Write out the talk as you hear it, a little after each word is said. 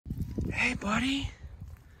Hey, buddy.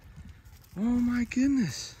 Oh, my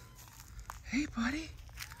goodness. Hey, buddy.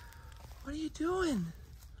 What are you doing?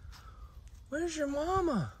 Where's your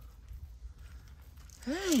mama?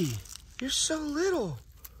 Hey, you're so little.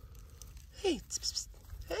 Hey,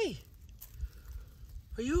 hey.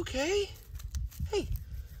 Are you okay? Hey.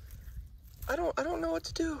 I don't know what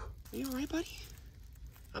to do. Are you all right, buddy?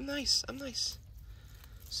 I'm nice.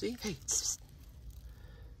 See? Hey.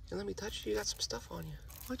 You let me touch you? You got some stuff on you.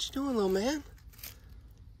 What you doing, little man?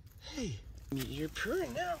 Hey. You're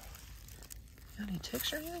purring now. You got any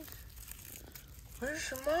ticks or anything? Where's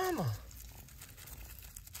your mama?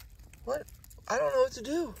 What? I don't know what to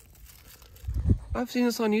do. I've seen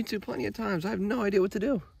this on YouTube plenty of times. I have no idea what to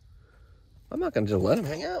do. I'm not gonna just let him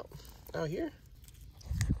hang out here.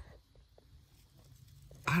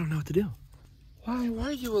 I don't know what to do. Why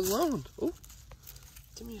are you alone? Oh,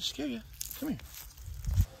 didn't mean to scare you. Come here.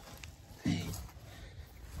 Hey.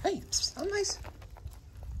 Hey, I'm nice.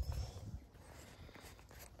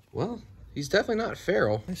 Well, he's definitely not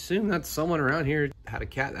feral. I assume that someone around here had a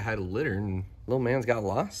cat that had a litter and little man's got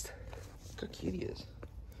lost. Look how cute he is.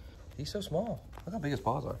 He's so small. Look how big his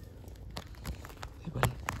paws are. Hey,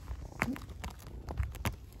 buddy.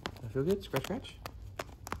 I feel good? Scratch, scratch.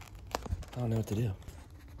 I don't know what to do.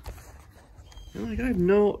 Like, I have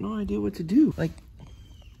no idea what to do. Like,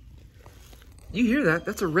 you hear that?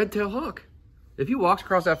 That's a red-tailed hawk. If he walks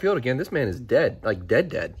across that field again, this man is dead. Like,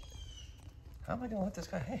 dead. How am I gonna let this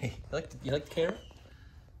guy? Hey, you like the camera?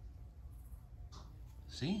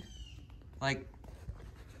 See? Like,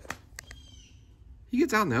 he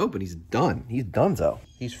gets out in the open, he's done. He's donezo.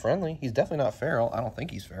 He's friendly. He's definitely not feral. I don't think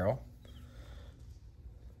he's feral.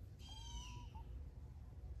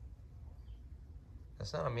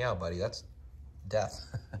 That's not a meow, buddy. That's death.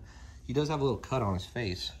 He does have a little cut on his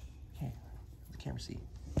face. Okay, the camera see.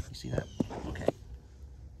 You see that? Okay.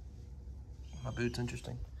 My boot's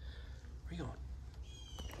interesting. Where are you going?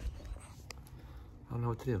 I don't know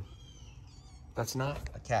what to do. That's not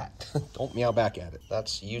a cat. Don't meow back at it.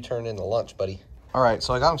 That's you turned into lunch, buddy. All right,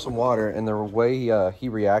 so I got him some water, and the way he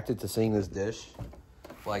reacted to seeing this dish,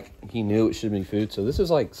 like, he knew it should be food. So this is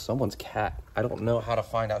like someone's cat. I don't know how to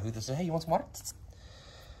find out who this is. Hey, you want some water?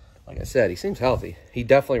 Like I said, he seems healthy. He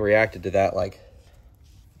definitely reacted to that like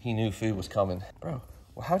he knew food was coming. Bro,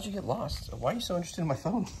 well, how'd you get lost? Why are you so interested in my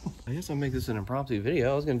phone? I guess I'll make this an impromptu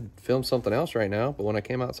video. I was gonna film something else right now, but when I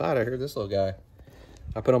came outside, I heard this little guy.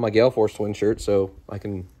 I put on my Gale Force twin shirt so I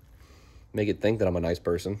can make it think that I'm a nice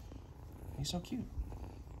person. He's so cute.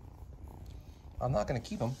 I'm not gonna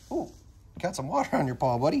keep him. Ooh, you got some water on your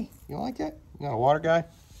paw, buddy. You don't like that? You not a water guy?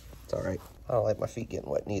 It's all right. I don't like my feet getting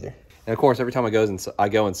wet neither. And of course, every time I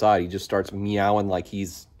go inside, he just starts meowing like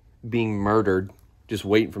he's being murdered, just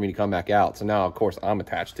waiting for me to come back out. So now, of course, I'm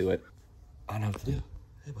attached to it. I don't know what to do.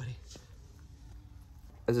 Hey, buddy.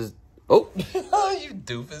 This is... Oh! You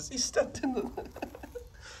doofus. He stepped in the...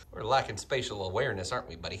 We're lacking spatial awareness, aren't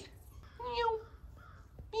we, buddy? Meow.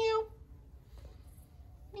 Meow.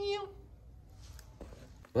 Meow.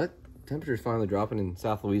 What? Temperature's finally dropping in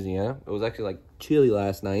South Louisiana. It was actually like chilly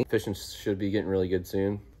last night. Fishing should be getting really good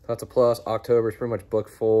soon. That's a plus. October's pretty much booked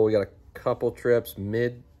full. We got a couple trips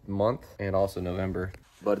mid-month and also November.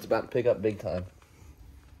 But it's about to pick up big time.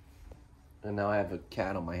 And now I have a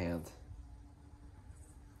cat on my hands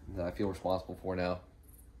that I feel responsible for now.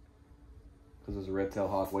 Because there's a red-tailed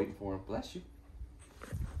hawk waiting for him. Bless you.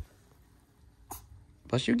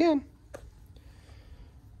 Bless you again.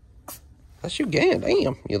 Bless you again.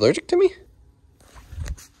 Damn. You allergic to me?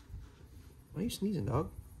 Why are you sneezing, dog?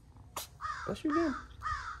 Bless you again.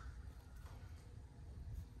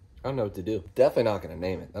 I don't know what to do. Definitely not gonna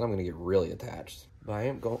name it. Then I'm gonna get really attached. But I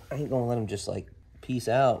ain't gonna let him just like peace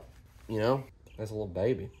out. You know? That's a little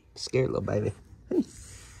baby. Scared little baby.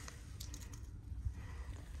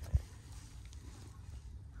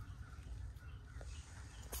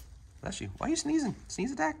 Bless you. Why are you sneezing?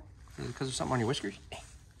 Sneeze attack? Is it because there's something on your whiskers? Hey,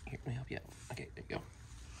 here, let me help you out. Okay, there you go.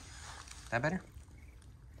 That better?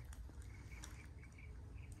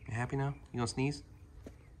 You happy now? You gonna sneeze?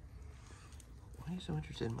 Why are you so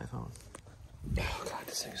interested in my phone? Oh God,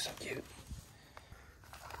 this thing is so cute.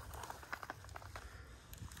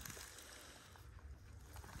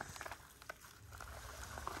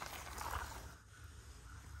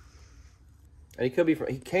 And he could be from,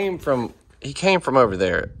 he came from over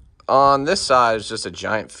there. On this side is just a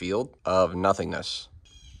giant field of nothingness.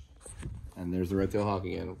 And there's the red-tailed hawk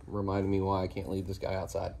again, reminding me why I can't leave this guy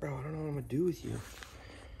outside. Bro, I don't know what I'm gonna do with you.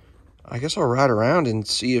 I guess I'll ride around and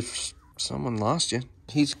see if someone lost you.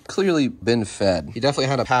 He's clearly been fed. He definitely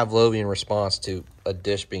had a Pavlovian response to a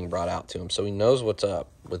dish being brought out to him, so he knows what's up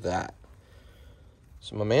with that.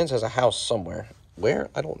 So my man's has a house somewhere. Where?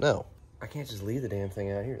 I don't know. I can't just leave the damn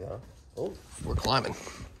thing out here, though. Oh, we're climbing.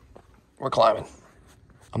 We're climbing.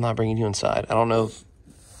 I'm not bringing you inside. I don't know if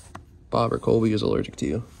Bob or Colby is allergic to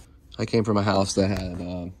you. I came from a house that had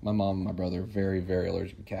my mom and my brother very, very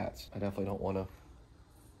allergic to cats. I definitely don't want to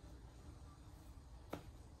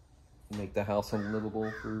make the house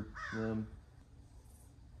unlivable for them.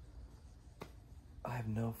 I have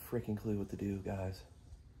no freaking clue what to do, guys.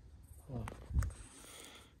 Oh.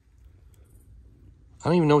 I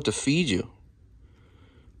don't even know what to feed you.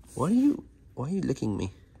 Why are you licking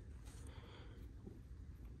me?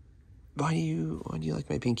 Why do you like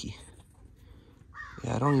my pinky?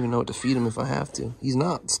 Yeah, I don't even know what to feed him if I have to. He's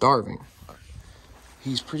not starving.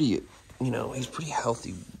 He's pretty, you know, he's pretty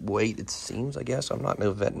healthy weight, it seems, I guess. I'm not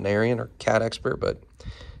no veterinarian or cat expert, but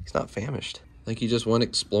he's not famished. I think he just went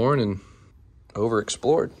exploring and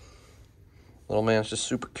overexplored. Little man's just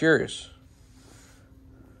super curious.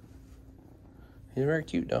 He's very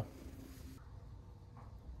cute, though.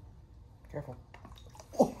 Careful.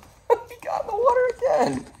 Oh, he got in the water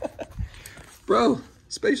again. Bro,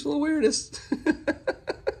 spatial awareness.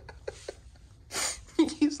 He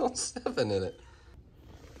keeps on stepping in it.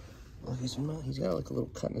 Oh, he's got like a little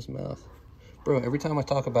cut in his mouth. Bro, every time I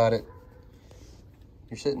talk about it,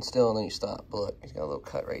 you're sitting still and then you stop. But look, he's got a little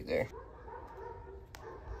cut right there.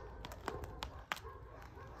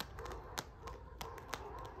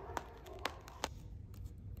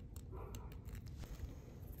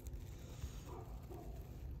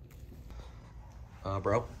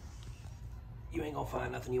 Bro, you ain't gonna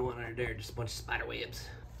find nothing you want under there, just a bunch of spider webs.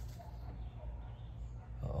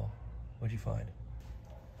 Uh-oh, what'd you find?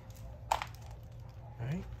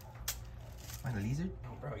 Alright. Find a lizard?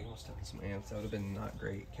 Oh, bro, you almost stepped in some ants. That would have been not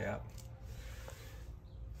great, Cap.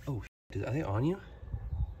 Oh, are they on you?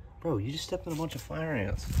 Bro, you just stepped in a bunch of fire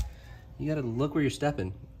ants. You gotta look where you're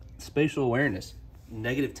stepping. Spatial awareness,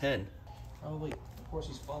 -10. Oh, wait, of course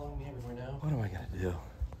he's following me everywhere now. What am I gonna do?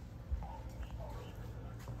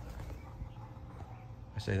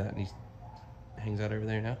 I say that and he hangs out over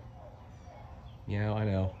there now. Yeah, I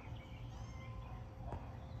know.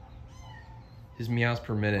 His meows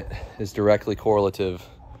per minute is directly correlative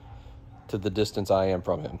to the distance I am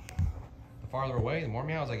from him. The farther away, the more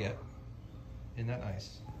meows I get. Isn't that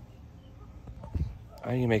nice?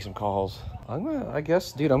 I need to make some calls. I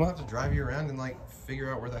guess, dude, I'm gonna have to drive you around and like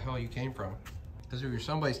figure out where the hell you came from. Because if you're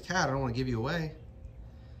somebody's cat, I don't want to give you away.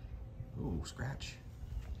 Ooh, scratch.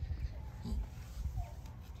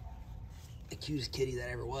 The cutest kitty that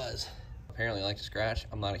ever was. Apparently I like to scratch.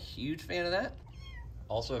 I'm not a huge fan of that.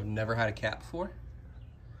 Also, I've never had a cat before.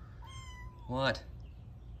 What?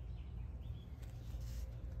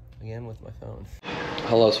 Again with my phone.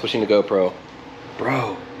 Hello, switching to GoPro.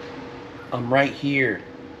 Bro, I'm right here.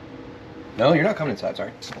 No, you're not coming inside,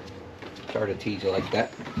 sorry. Sorry to tease you like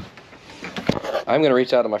that. I'm gonna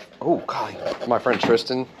reach out to my friend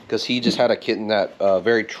Tristan, because he just had a kitten that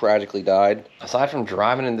very tragically died. Aside from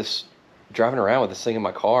driving around with this thing in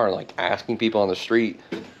my car and like asking people on the street,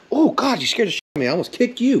 oh God, you scared the shit out of me. I almost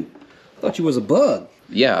kicked you. I thought you was a bug.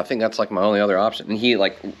 Yeah, I think that's like my only other option. And he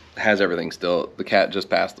like has everything still. The cat just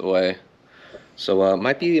passed away. So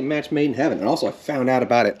might be a match made in heaven. And also I found out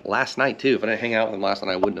about it last night too. If I didn't hang out with him last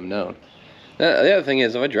night, I wouldn't have known. The other thing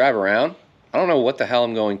is, if I drive around, I don't know what the hell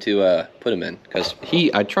I'm going to put him in. Because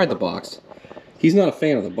I tried the box. He's not a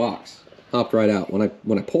fan of the box. Hopped right out. When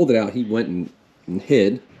I pulled it out, he went and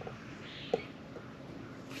hid.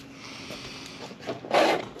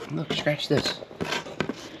 Look, scratch this.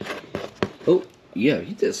 Oh, yeah,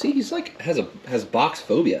 he does. See, he's like, has box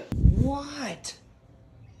phobia. What?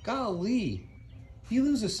 Golly. He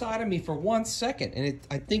loses sight of me for 1 second, and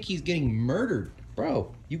I think he's getting murdered.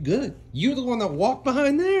 Bro, you good? You're the one that walked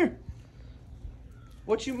behind there.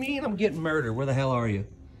 What you mean I'm getting murdered? Where the hell are you?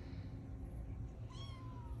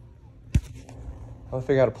 I'll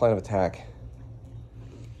figure out a plan of attack.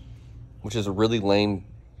 Which is a really lame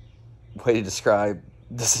way to describe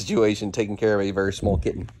the situation, taking care of a very small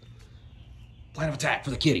kitten. Plan of attack for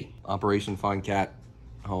the kitty. Operation Find Cat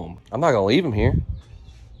Home. I'm not gonna leave him here.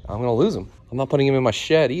 I'm gonna lose him. I'm not putting him in my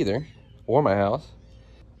shed either, or my house.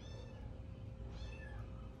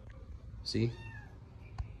 See?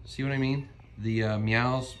 See what I mean? The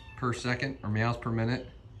meows per second, or meows per minute,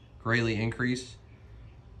 greatly increase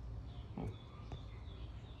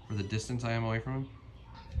for the distance I am away from him.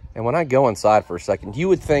 And when I go inside for a second, you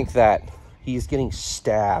would think that he's getting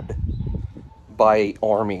stabbed by an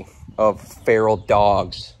army of feral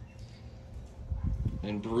dogs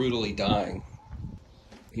and brutally dying.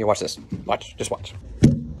 Here, watch this. Watch. Just watch.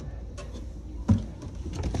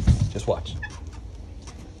 Just watch.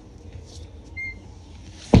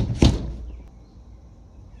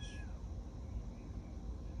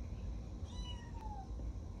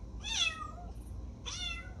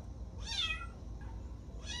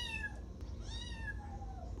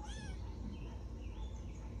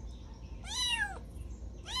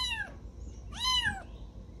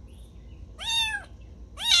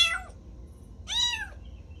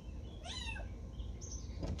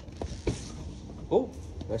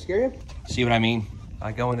 Did I scare you? See what I mean?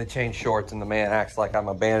 I go in to change shorts and the man acts like I'm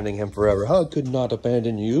abandoning him forever. I could not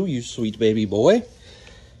abandon you, you sweet baby boy.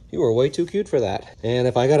 You are way too cute for that. And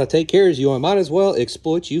if I gotta take care of you, I might as well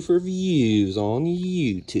exploit you for views on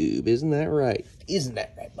YouTube. Isn't that right? Isn't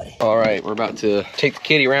that right, buddy? All right, we're about to take the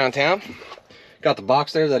kitty around town. Got the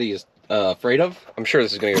box there that he is afraid of. I'm sure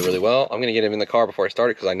this is gonna go really well. I'm gonna get him in the car before I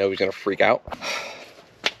start it because I know he's gonna freak out.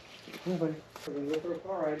 Come on, buddy. We're gonna go for a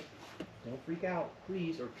car ride. Don't freak out,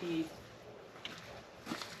 please, or please.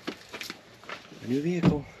 A new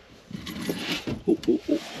vehicle. Ooh, ooh,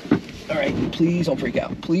 ooh. All right, please don't freak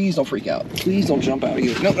out. Please don't freak out. Please don't jump out of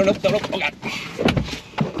you. No, no, no, no, no. Oh God.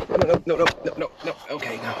 No, no, no, no, no, no, no.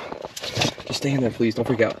 Okay, no. Just stay in there, please. Don't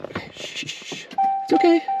freak out. Okay, shh, shh, shh. It's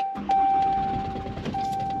okay.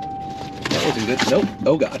 Don't do this. Nope.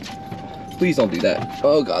 Oh God. Please don't do that.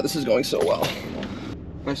 Oh God, this is going so well.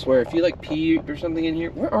 I swear, if you like pee or something in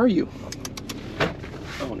here, where are you?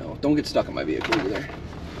 Oh no, don't get stuck in my vehicle over there.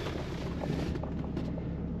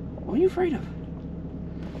 What are you afraid of?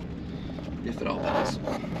 If it all does.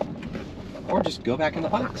 Or just go back in the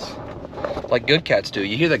box. Like good cats do.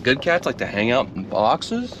 You hear that good cats like to hang out in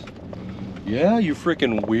boxes? Yeah, you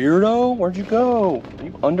freaking weirdo. Where'd you go? Are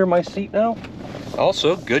you under my seat now?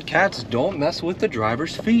 Also, good cats don't mess with the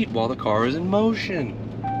driver's feet while the car is in motion.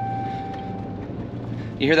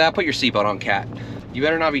 You hear that? Put your seatbelt on, cat. You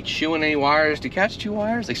better not be chewing any wires. Do cats chew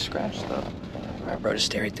wires? They scratch stuff. All right, bro, just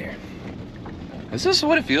stay right there. Is this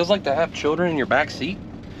what it feels like to have children in your back seat?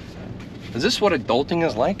 Is this what adulting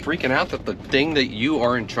is like? Freaking out that the thing that you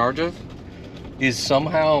are in charge of is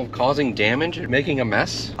somehow causing damage and making a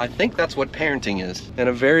mess? I think that's what parenting is in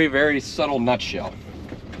a very, very subtle nutshell.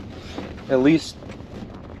 At least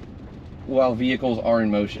while vehicles are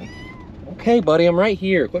in motion. Okay, buddy, I'm right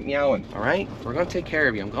here. Quit meowing, all right? We're gonna take care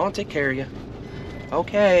of you. I'm gonna take care of you.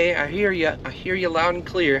 Okay, I hear you. I hear you loud and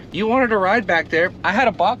clear. You wanted a ride back there. I had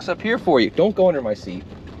a box up here for you. Don't go under my seat.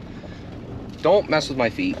 Don't mess with my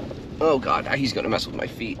feet. Oh God, he's gonna mess with my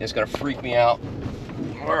feet. It's gonna freak me out.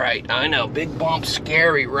 All right, I know, big bump,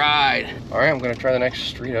 scary ride. All right, I'm gonna try the next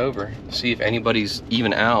street over. See if anybody's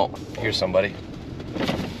even out. Here's somebody.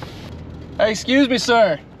 Hey, excuse me,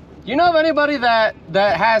 sir. Do you know of anybody that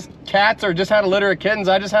has cats or just had a litter of kittens?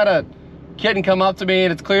 I just had a kitten come up to me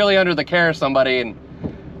and it's clearly under the care of somebody and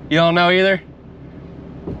you don't know either?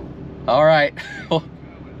 All right.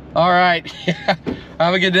 All right.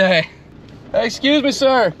 Have a good day. Hey, excuse me,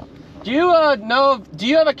 sir. Do you do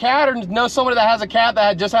you have a cat or know somebody that has a cat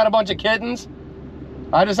that just had a bunch of kittens?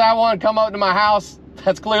 I just had one come up to my house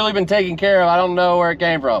that's clearly been taken care of. I don't know where it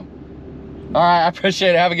came from. All right, I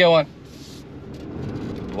appreciate it. Have a good one.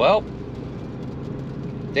 Well,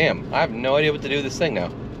 damn, I have no idea what to do with this thing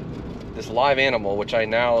now. This live animal, which I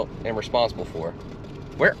now am responsible for.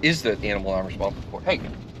 Where is the animal I'm responsible for? Hey,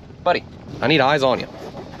 buddy, I need eyes on you.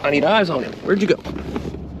 I need eyes on you. Where'd you go?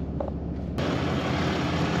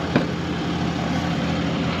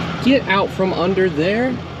 Get out from under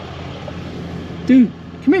there. Dude,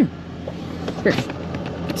 come here. Here.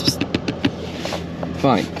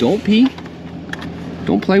 Fine, don't pee.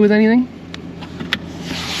 Don't play with anything.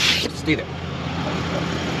 Stay there.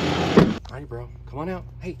 All right, bro, come on out.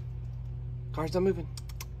 Hey, car's not moving.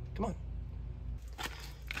 Come on.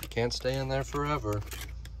 You can't stay in there forever.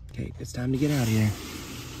 Okay, it's time to get out of here.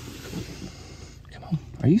 Come on.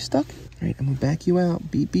 Are you stuck? All right, I'm gonna back you out.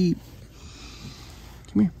 Beep, beep.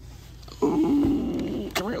 Come here. Come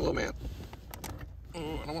here, little man. I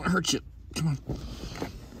don't want to hurt you. Come on.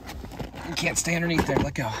 You can't stay underneath there.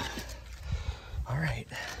 Let go. All right.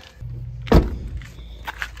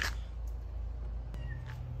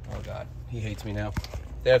 Oh God, he hates me now.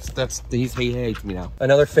 He hates me now.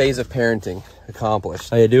 Another phase of parenting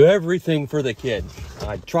accomplished. I do everything for the kid.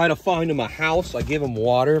 I try to find him a house. I give him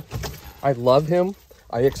water. I love him.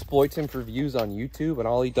 I exploit him for views on YouTube, and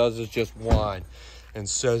all he does is just whine and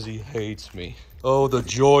says he hates me. Oh, the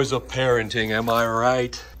joys of parenting, am I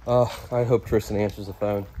right? I hope Tristan answers the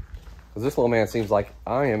phone, because this little man seems like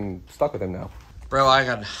I am stuck with him now. Bro, I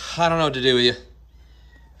don't know what to do with you.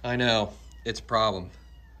 I know, it's a problem.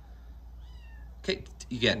 Okay,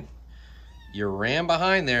 again, you ran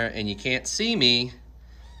behind there and you can't see me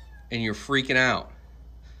and you're freaking out.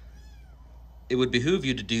 It would behoove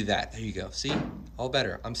you to do that. There you go. See? All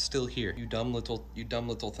better. I'm still here. You dumb little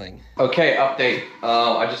thing. Okay, update.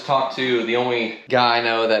 I just talked to the only guy I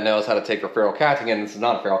know that knows how to take for feral cats. Again, this is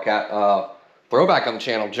not a feral cat. Throwback on the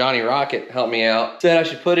channel, Johnny Rocket helped me out. Said I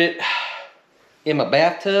should put it in my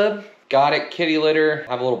bathtub. Got it, kitty litter.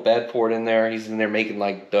 I have a little bed for it in there. He's in there making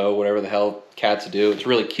like dough, whatever the hell cats do. It's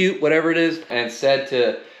really cute, whatever it is. And said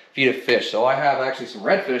to feed it fish. So I have actually some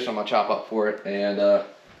redfish I'm gonna chop up for it. And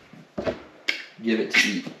give it to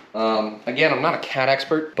eat. Again, I'm not a cat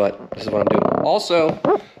expert, but this is what I'm doing. Also,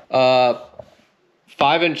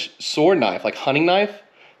 5-inch sword knife, like hunting knife.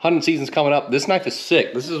 Hunting season's coming up. This knife is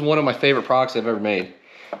sick. This is one of my favorite products I've ever made.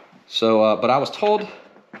 So, but I was told to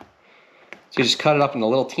just cut it up into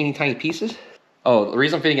little teeny tiny pieces. Oh, the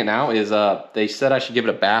reason I'm feeding it now is they said I should give it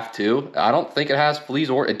a bath too. I don't think it has fleas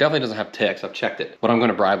or it definitely doesn't have ticks. I've checked it, but I'm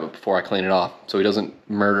gonna bribe it before I clean it off so he doesn't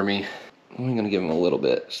murder me. I'm gonna give him a little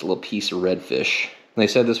bit, just a little piece of redfish. They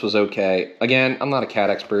said this was okay. Again, I'm not a cat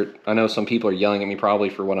expert. I know some people are yelling at me probably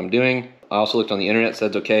for what I'm doing. I also looked on the internet, said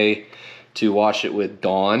it's okay to wash it with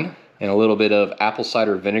Dawn and a little bit of apple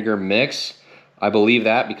cider vinegar mix. I believe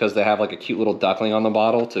that because they have like a cute little duckling on the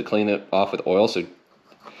bottle to clean it off with oil. So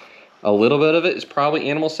a little bit of it is probably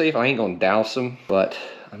animal safe. I ain't gonna douse him, but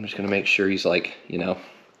I'm just gonna make sure he's like, you know,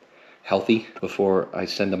 healthy before I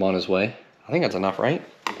send him on his way. I think that's enough, right?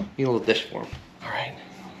 Need a little dish for him. All right,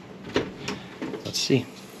 let's see.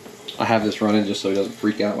 I have this running just so he doesn't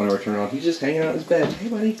freak out whenever I turn it on. He's just hanging out in his bed. Hey,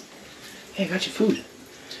 buddy. Hey, I got you food.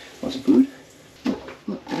 Want some food?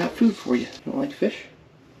 Look, I got food for you. You don't like fish?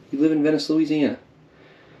 You live in Venice, Louisiana.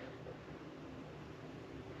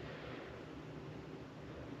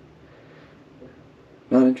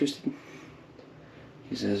 Not interested?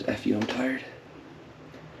 He says, F you, I'm tired.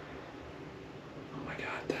 Oh my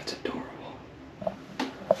God, that's adorable.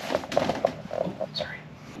 Oh, sorry.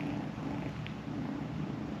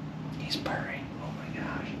 He's purring. Oh my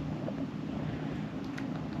gosh.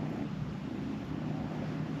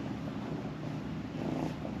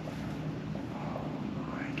 Oh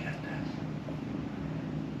my goodness.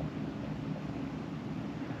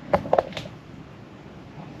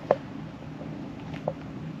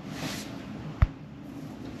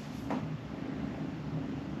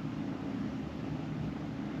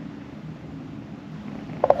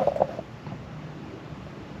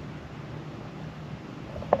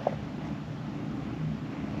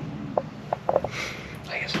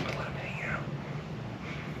 I guess I'm gonna let him hang out.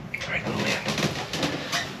 All right, little man.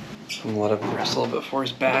 I'm gonna let him rest a little bit before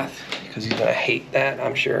his bath because he's gonna hate that,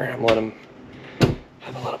 I'm sure. I'm gonna let him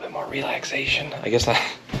have a little bit more relaxation. I guess a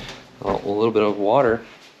little bit of water,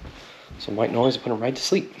 some white noise to put him right to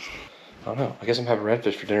sleep. I don't know. I guess I'm having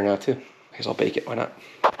redfish for dinner now too. I guess I'll bake it. Why not?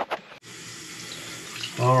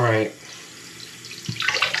 All right.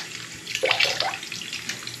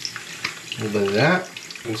 A little bit of that.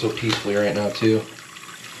 I'm so peacefully right now too.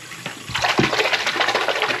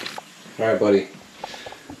 All right, buddy.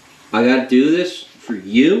 I gotta do this for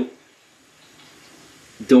you.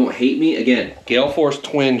 Don't hate me. Again, Gale Force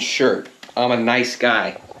Twin shirt. I'm a nice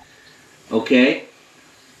guy. Okay?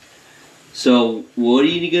 So, what are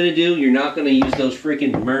you gonna do? You're not gonna use those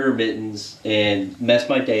freaking murder mittens and mess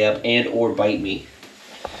my day up and or bite me.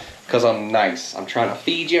 Because I'm nice. I'm trying to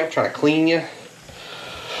feed you. I'm trying to clean you.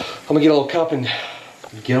 I'm gonna get a little cup and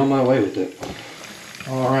get on my way with it.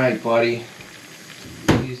 All right, buddy.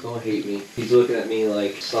 Please don't hate me. He's looking at me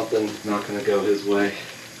like something's not gonna go his way.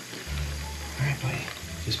 All right, buddy.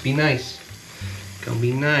 Just be nice. Gonna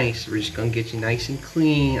be nice. We're just gonna get you nice and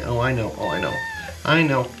clean. Oh, I know. Oh, I know. I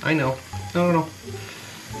know. I know. No, no, no.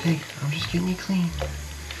 Hey, I'm just getting you clean.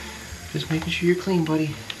 Just making sure you're clean,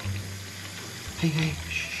 buddy. Hey, hey.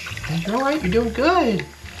 Shh. Hey, you're all right. You're doing good.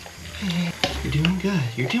 Hey, hey. You're doing good.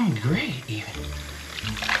 You're doing great, even.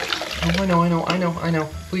 Oh, I know, I know, I know, I know.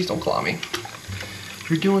 Please don't claw me.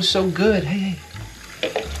 You're doing so good. Hey, hey.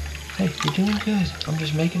 Hey, you're doing good. I'm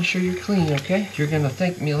just making sure you're clean, okay? You're gonna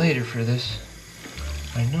thank me later for this.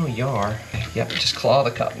 I know you are. Yep, just claw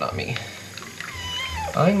the cup, not me.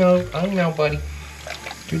 I know, buddy.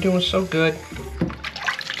 You're doing so good.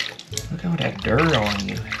 Look at all that dirt on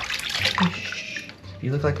you.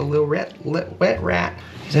 You look like a little wet rat.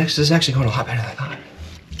 This is actually going a lot better than I thought.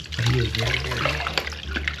 But he is very, very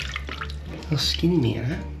little skinny man,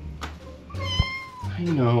 huh? I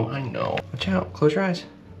know, I know. Watch out, close your eyes.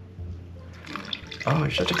 Oh,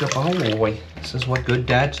 you're such a good boy. This is what good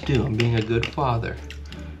dads do. I'm being a good father.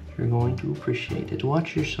 You're going to appreciate it.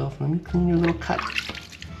 Watch yourself. Let me clean your little cut.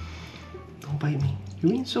 Don't bite me.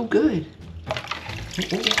 You're eating so good. Oh,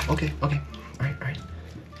 okay, okay. All right, all right.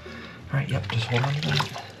 All right, yep, just hold on to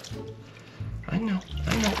that. I know,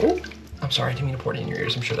 I know. Oh, I'm sorry, I didn't mean to pour it in your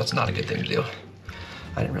ears. I'm sure that's not a good thing to do.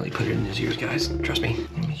 I didn't really put it in his ears, guys. Trust me.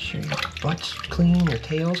 Let me make sure your butt's clean, your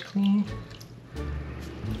tail's clean.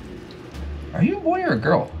 Are you a boy or a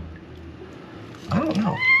girl? I don't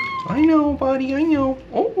know. I know, buddy, I know.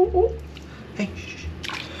 Oh, oh, oh. Hey, shh.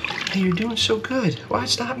 Hey, you're doing so good. Why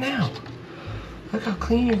stop now? Look how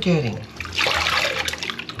clean you're getting.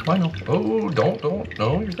 I know. Oh, don't.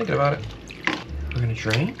 No, you're thinking about it. We're gonna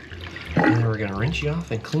drain, and then we're gonna rinse you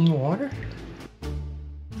off in clean water.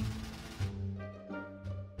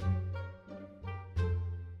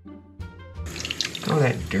 All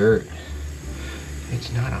that dirt,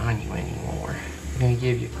 it's not on you anymore. I'm gonna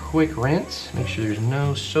give you a quick rinse, make sure there's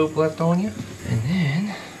no soap left on you, and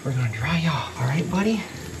then we're gonna dry you off, all right, buddy?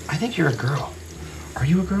 I think you're a girl. Are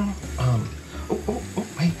you a girl?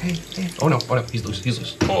 Hey. Oh no, he's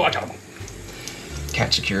loose. Oh, I got him.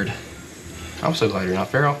 Cat secured. I'm so glad you're not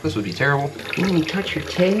feral. This would be terrible. Can you touch your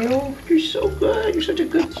tail? You're so good. You're such a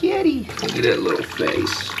good kitty. Look at that little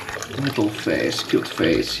face. Little face, cute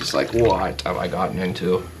face. He's like, what have I gotten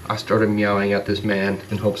into? I started meowing at this man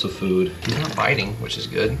in hopes of food. He's not biting, which is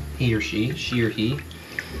good. He or she or he,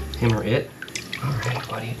 him or it. All right,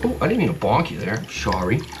 buddy. Oh, I didn't mean to bonk you there.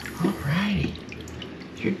 Sorry. All righty.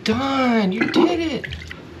 You're done. You did it.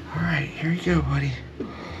 All right, here you go, buddy.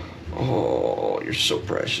 Oh, you're so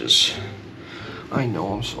precious. I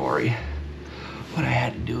know I'm sorry, but I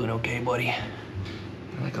had to do it, okay, buddy?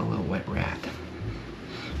 You're like a little wet rat.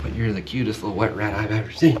 But you're the cutest little wet rat I've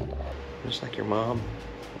ever seen. Just like your mom.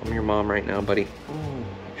 I'm your mom right now, buddy. Oh,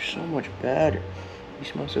 you're so much better. You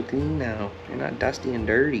smell so clean now. You're not dusty and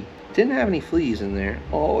dirty. Didn't have any fleas in there.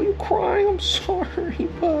 Oh, you're crying. I'm sorry,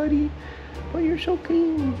 buddy. But you're so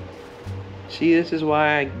clean. See, this is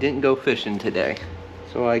why I didn't go fishing today.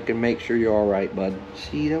 So I can make sure you're all right, bud.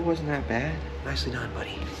 See, that wasn't that bad. Nicely done,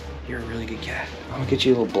 buddy. You're a really good cat. I'm gonna get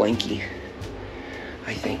you a little blankie,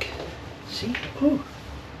 I think. See? Oh,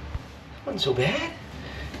 that wasn't so bad.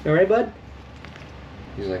 You all right, bud?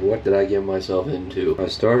 He's like, what did I get myself into? I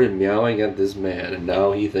started meowing at this man, and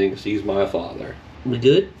now he thinks he's my father. We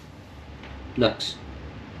good? Nuts.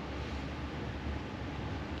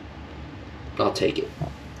 I'll take it.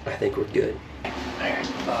 I think we're good. All right,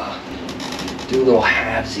 do a little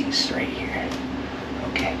halvesies right here.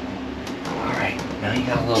 Okay. All right. Now you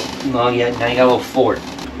got a little. Now you got a little fort.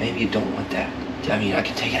 Maybe you don't want that. I mean, I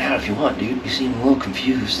can take it out if you want, dude. You seem a little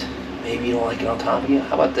confused. Maybe you don't like it on top of you.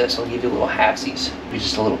 How about this? I'll give you a little halfsies. Maybe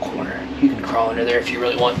just a little corner. You can crawl under there if you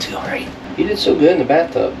really want to. All right. You did so good in the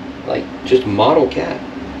bathtub. Like just model cat.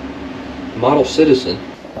 Model citizen.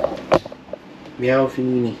 Meow if you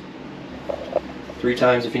need me. 3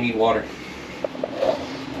 times if you need water.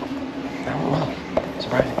 That went well,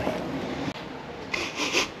 surprisingly.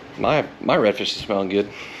 My redfish is smelling good.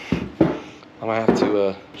 I'm gonna have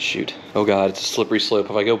to, shoot. Oh God, it's a slippery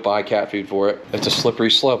slope. If I go buy cat food for it, it's a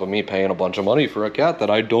slippery slope of me paying a bunch of money for a cat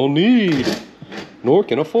that I don't need, nor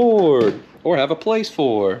can afford, or have a place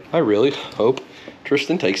for. I really hope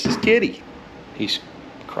Tristan takes his kitty. He's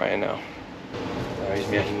crying now. He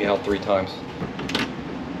meowed 3 times.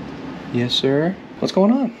 Yes, sir. What's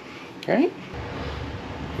going on? All right?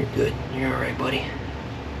 You're good. You're all right, buddy.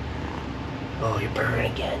 Oh, you're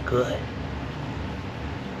purring again. Good.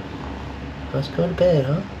 Let's go to bed,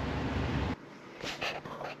 huh?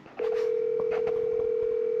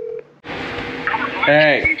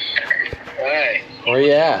 Hey. Hey. Where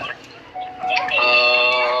you at?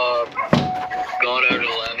 Going over to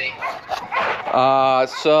the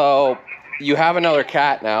levee. So you have another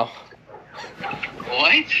cat now.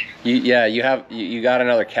 What? You got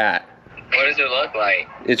another cat. What does it look like?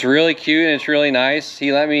 It's really cute and it's really nice.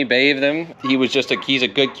 He let me bathe them. He's a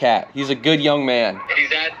good cat. He's a good young man.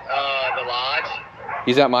 He's at the lodge?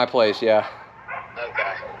 He's at my place, yeah.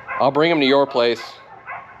 Okay. I'll bring him to your place.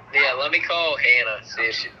 Yeah, let me call Hannah,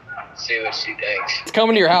 see what she thinks. It's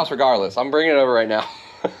coming to your house regardless. I'm bringing it over right now.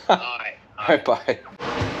 Alright. Alright, bye.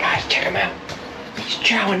 Guys, check him out. He's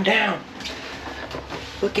chowing down.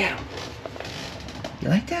 Look at him. You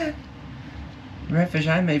like that? The redfish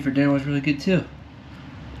I made for dinner was really good too.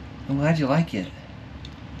 I'm glad you like it.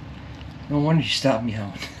 No wonder you stopped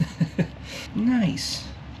meowing. Nice.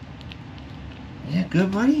 Is that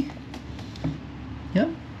good, buddy? Yep.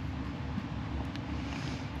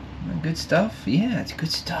 Good stuff? Yeah, it's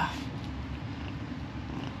good stuff.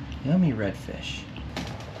 Yummy redfish.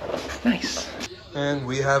 Nice. And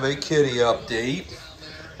we have a kitty update.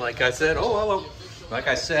 Like I said, oh, hello. Like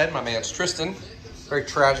I said, my man's Tristan very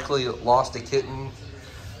tragically lost a kitten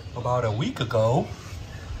about a week ago.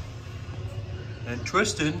 And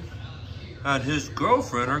Tristan and his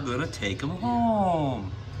girlfriend are gonna take him home.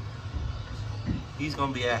 He's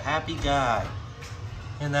gonna be a happy guy.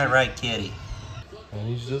 Isn't that right, kitty? And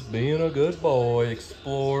he's just being a good boy,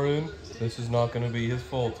 exploring. This is not gonna be his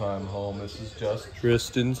full-time home. This is just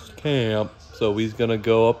Tristan's camp. So he's gonna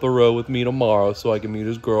go up the road with me tomorrow so I can meet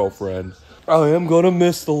his girlfriend. I am gonna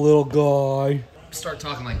miss the little guy. Start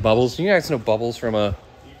talking like Bubbles. You guys know Bubbles from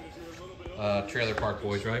Trailer Park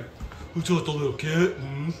Boys, right? who's just a little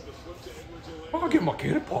kitten? I'll get my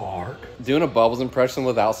kid a park. Doing a Bubbles impression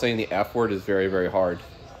without saying the F word is very, very hard.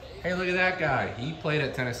 Hey, look at that guy. He played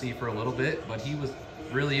at Tennessee for a little bit, but he was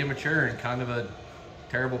really immature and kind of a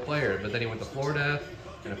terrible player. But then he went to Florida,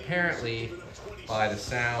 and apparently, by the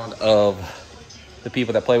sound of the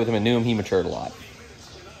people that played with him and knew him, he matured a lot.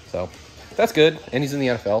 So that's good. And he's in the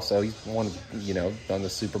NFL, so he's won, you know, done the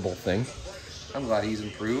Super Bowl thing. I'm glad he's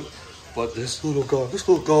improved. But this little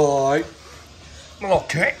guy, little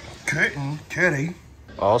kitty.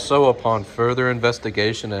 Also, upon further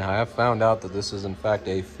investigation, I have found out that this is in fact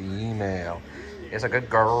a female. It's a good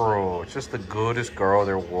girl. It's just the goodest girl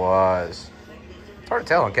there was. It's hard to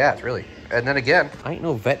tell on cats, really. And then again, I ain't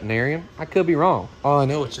no veterinarian. I could be wrong. All I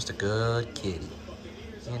know, it's just a good kitty.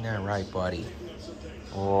 Isn't that right, buddy?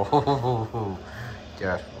 Oh,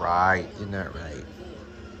 just right. Isn't that right?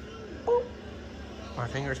 Oh, my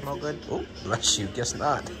fingers smell good. Oh, bless you. Guess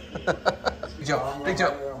not. Big Joe. Big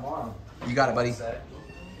Joe. You got it, buddy.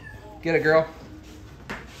 Get it, girl.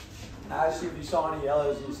 I asked you if you saw any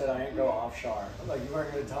yellows, and you said I ain't go offshore. I'm like, you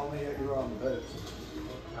weren't going to tell me that you were on the boat.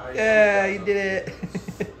 Yeah, you did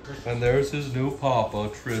it. And there's his new papa,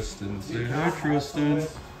 Tristan. Say hi, Tristan.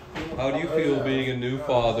 How do you feel being a new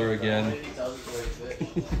father again?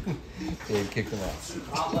 They kicked him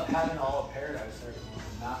out. Having all of paradise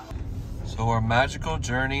there. So our magical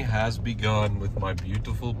journey has begun with my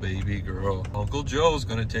beautiful baby girl. Uncle Joe's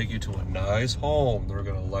gonna take you to a nice home. They're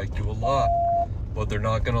gonna like you a lot, but they're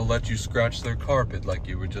not gonna let you scratch their carpet like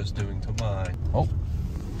you were just doing to mine. Oh,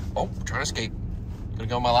 trying to escape. Gonna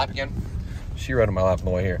go on my lap again? She rode on my lap on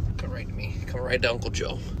the way here. Come right to me. Come right to Uncle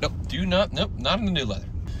Joe. Nope, nope, not in the new leather.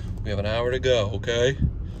 We have an hour to go, okay?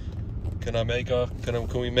 Can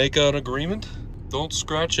we make an agreement? Don't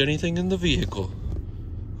scratch anything in the vehicle.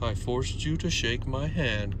 I forced you to shake my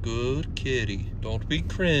hand. Good kitty. Don't be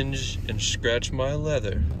cringe and scratch my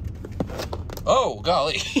leather. Oh,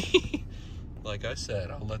 golly. Like I said,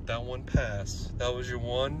 I'll let that one pass. That was your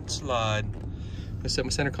one slide. I set my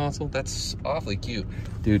center console. That's awfully cute.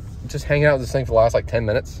 Dude, just hanging out with this thing for the last like 10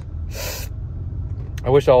 minutes. I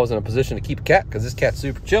wish I was in a position to keep a cat, because this cat's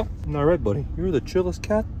super chill. All right, buddy. You're the chillest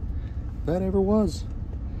cat that ever was.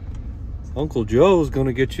 Uncle Joe's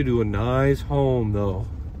gonna get you to a nice home, though.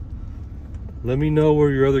 Let me know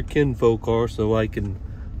where your other kinfolk are so I can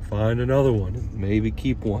find another one and maybe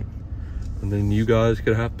keep one. And then you guys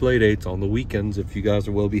could have play dates on the weekends if you guys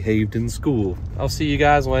are well behaved in school. I'll see you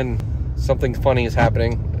guys when something funny is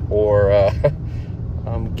happening, or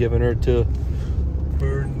I'm giving her to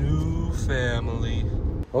her new family.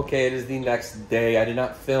 Okay, it is the next day. I did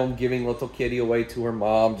not film giving little kitty away to her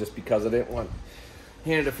mom just because I didn't want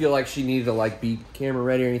Hannah to feel like she needed to like be camera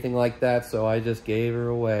ready or anything like that, so I just gave her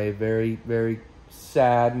away. Very, very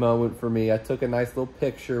sad moment for me. I took a nice little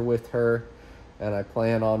picture with her, and I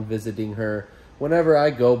plan on visiting her whenever I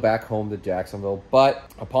go back home to Jacksonville.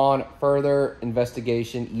 But upon further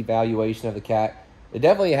investigation, evaluation of the cat, it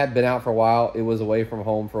definitely had been out for a while. It was away from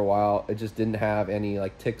home for a while. It just didn't have any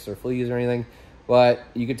like ticks or fleas or anything. But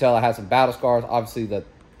you could tell it had some battle scars. Obviously, the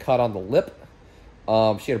cut on the lip.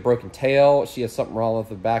 She had a broken tail. She had something wrong with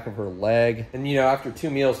the back of her leg. And, you know, after 2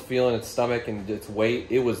 meals, feeling its stomach and its weight,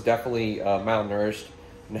 it was definitely malnourished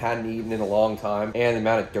and hadn't eaten in a long time. And the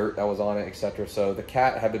amount of dirt that was on it, etc. So the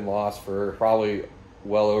cat had been lost for probably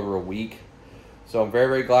well over a week. So I'm very,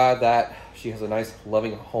 very glad that she has a nice,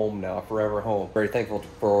 loving home now, forever home. Very thankful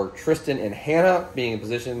for Tristan and Hannah being in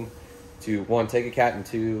position to, 1, take a cat, and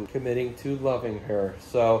 2, committing to loving her.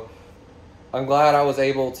 So I'm glad I was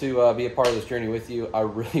able to be a part of this journey with you. I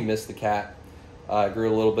really miss the cat. I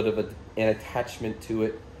grew a little bit of an attachment to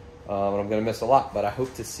it, and I'm going to miss a lot, but I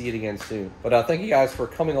hope to see it again soon. But thank you guys for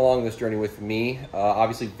coming along this journey with me.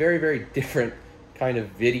 Obviously, very, very different kind of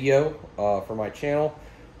video for my channel,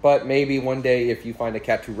 but maybe one day if you find a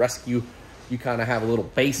cat to rescue, you kind of have a little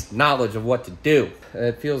base knowledge of what to do.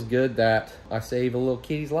 It feels good that I saved a little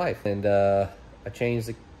kitty's life, and I changed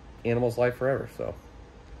the animal's life forever, so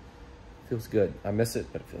feels good. I miss it,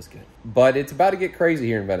 but it feels good. But it's about to get crazy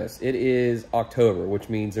here in Venice. It is October, which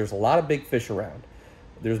means there's a lot of big fish around.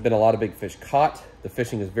 There's been a lot of big fish caught. The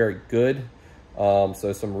fishing is very good.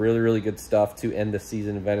 So some really, really good stuff to end the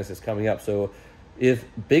season in Venice is coming up. So if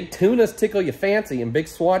big tunas tickle your fancy and big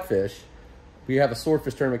swordfish, we have a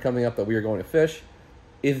swordfish tournament coming up that we are going to fish.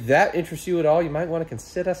 If that interests you at all, you might want to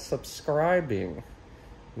consider subscribing.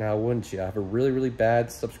 Now, wouldn't you? I have a really, really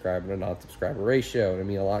bad subscriber to non-subscriber ratio. It'd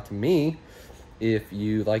mean a lot to me if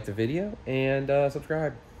you like the video and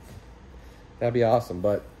subscribe. That'd be awesome.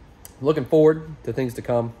 But looking forward to things to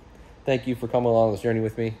come. Thank you for coming along this journey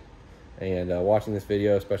with me and watching this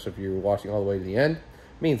video, especially if you're watching all the way to the end.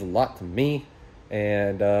 It means a lot to me.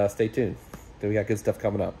 And stay tuned. We got good stuff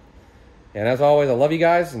coming up. And as always, I love you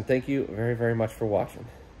guys, and thank you very, very much for watching.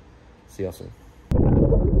 See y'all soon.